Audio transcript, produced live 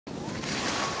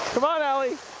Come on,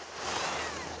 Allie.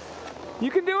 You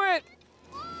can do it.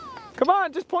 Come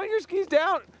on, just point your skis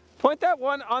down. Point that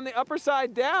one on the upper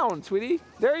side down, sweetie.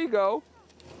 There you go.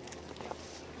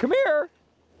 Come here.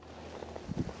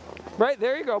 Right,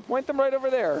 there you go. Point them right over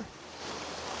there.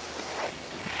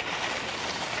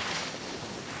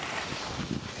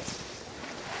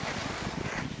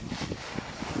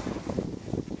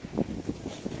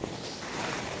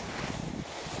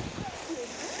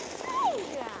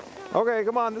 Okay,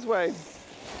 come on, this way.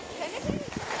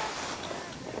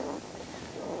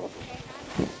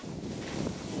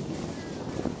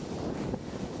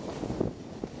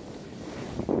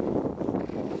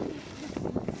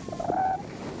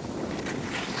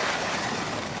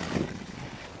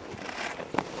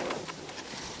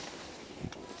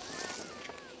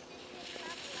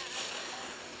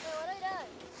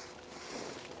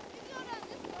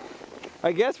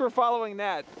 I guess we're following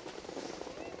Nat.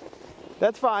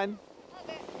 That's fine.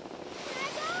 Okay.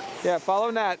 Yeah,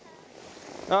 follow Nat.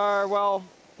 Well,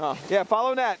 oh, yeah,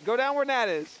 follow Nat. Go down where Nat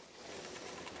is.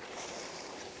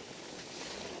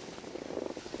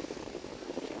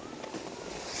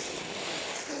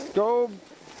 Go.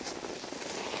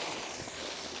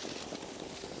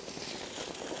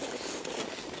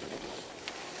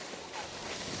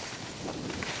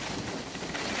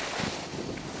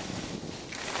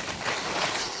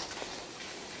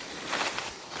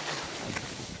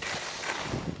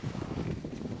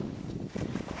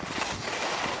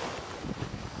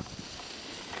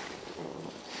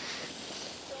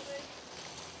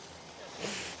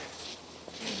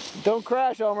 Don't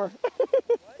crash, Homer.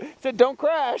 Said don't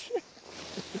crash.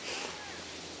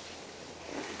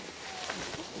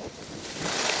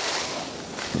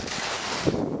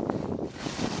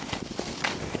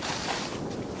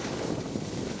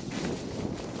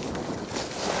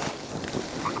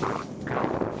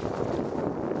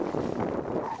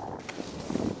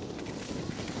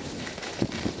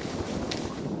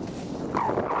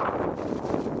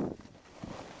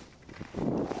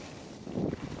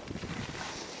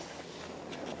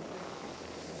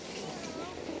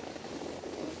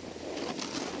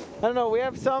 I don't know, we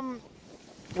have some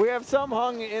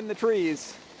hung in the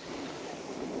trees.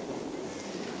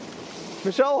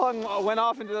 Michelle went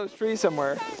off into those trees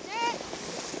somewhere.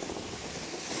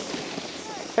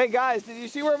 Hey guys, did you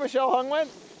see where Michelle Hung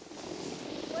went?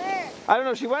 Where? I don't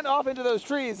know, she went off into those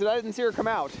trees and I didn't see her come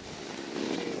out.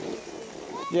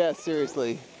 Yeah,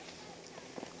 seriously.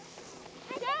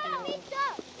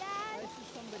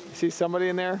 See somebody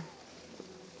in there?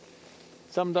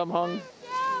 Some dumb hung?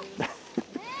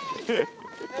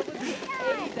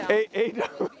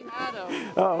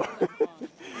 Adam. Oh.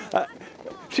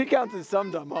 She counts as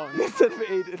some dumb hung instead of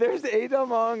eight. There's a dumb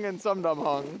hung and some dumb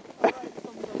hung.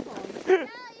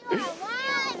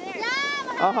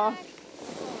 Uh-huh.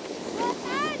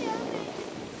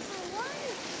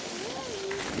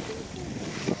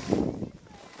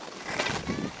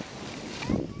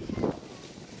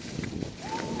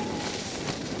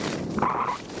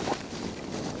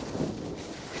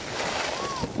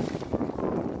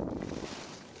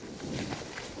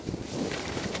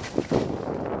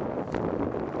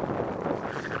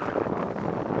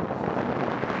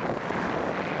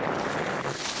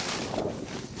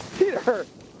 Peter!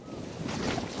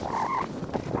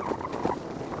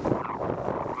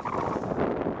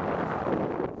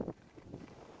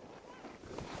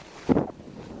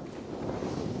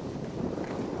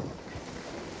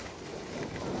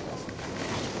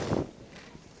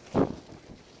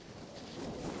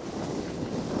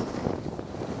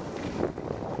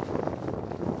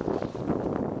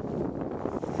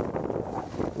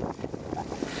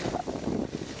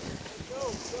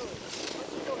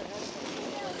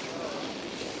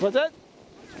 What's that?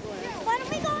 Why don't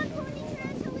we go on pony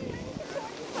until we run into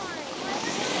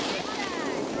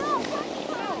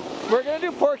porcupine? We're gonna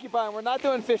do porcupine. We're not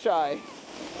doing fisheye.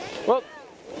 Well.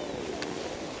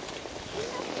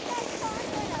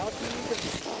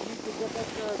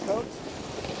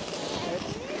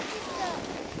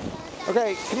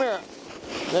 Okay, come here.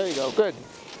 There you go. Good.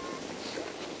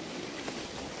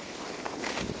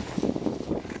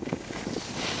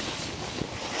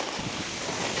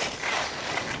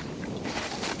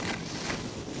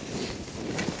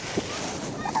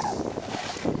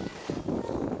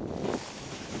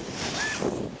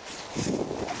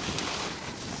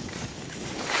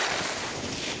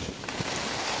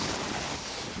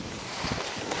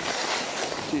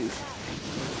 Jeez.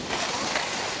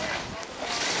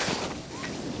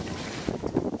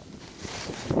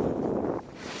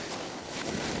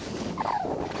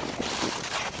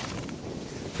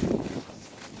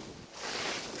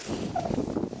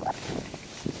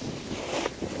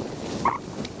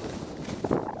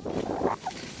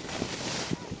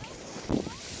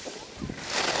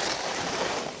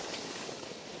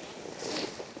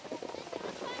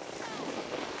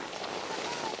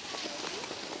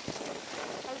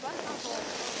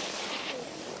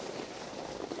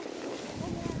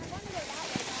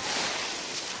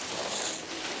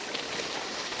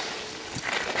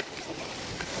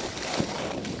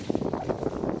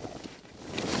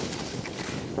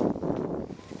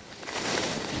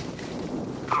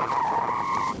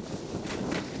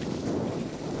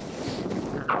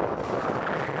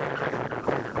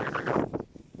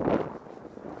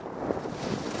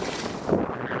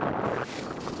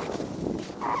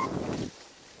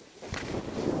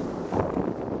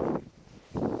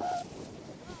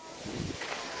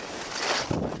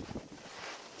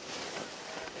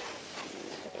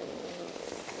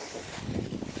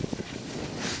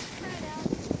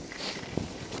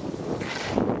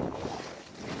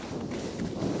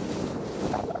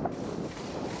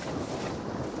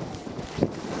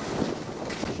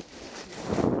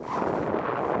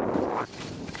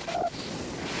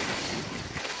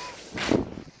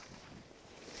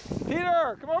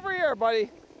 Peter, come over here, buddy.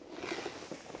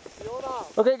 Peeling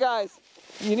off. Okay, guys,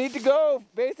 you need to go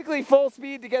basically full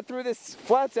speed to get through this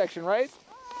flat section, right?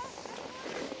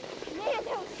 Man, that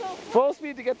was so fun. Full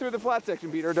speed to get through the flat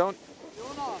section, Peter. Don't.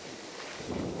 Peeling off.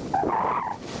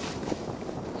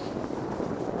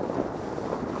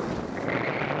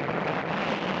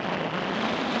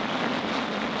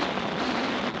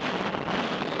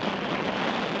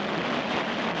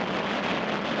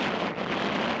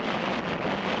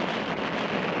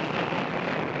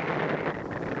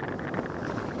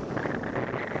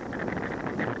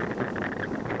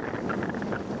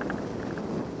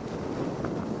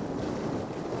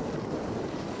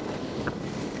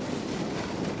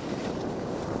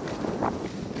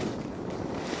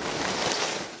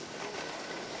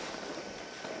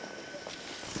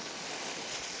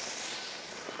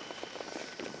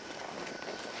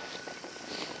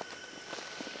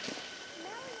 Now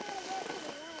we gotta go to the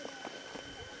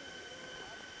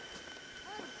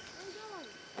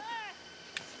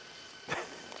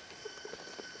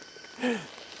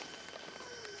right.